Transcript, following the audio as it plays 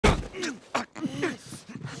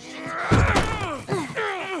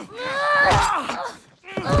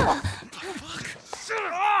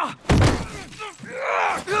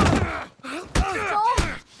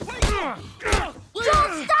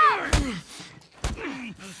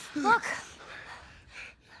Look!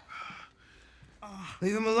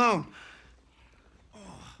 Leave him alone.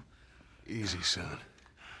 Easy, son.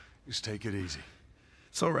 Just take it easy.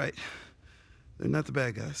 It's all right. They're not the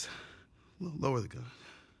bad guys. Lower the gun.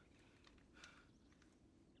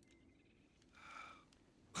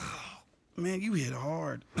 Man, you hit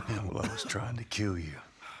hard. Yeah, well, I was trying to kill you.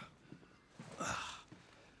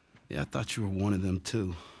 Yeah, I thought you were one of them,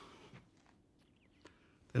 too.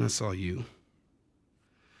 Then I saw you.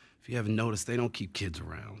 If you haven't noticed, they don't keep kids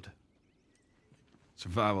around.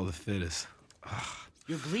 Survival of the fittest.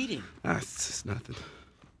 You're bleeding. It's just nothing.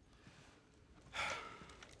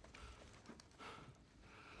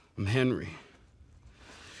 I'm Henry.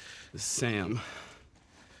 This is Sam.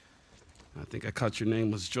 I think I caught your name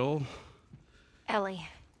was Joel. Ellie.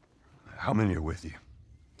 How many are with you?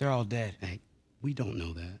 They're all dead. Hey, we don't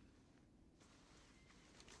know that.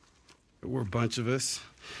 There were a bunch of us.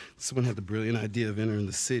 Someone had the brilliant idea of entering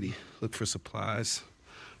the city, look for supplies.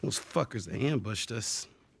 Those fuckers, they ambushed us,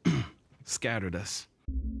 scattered us.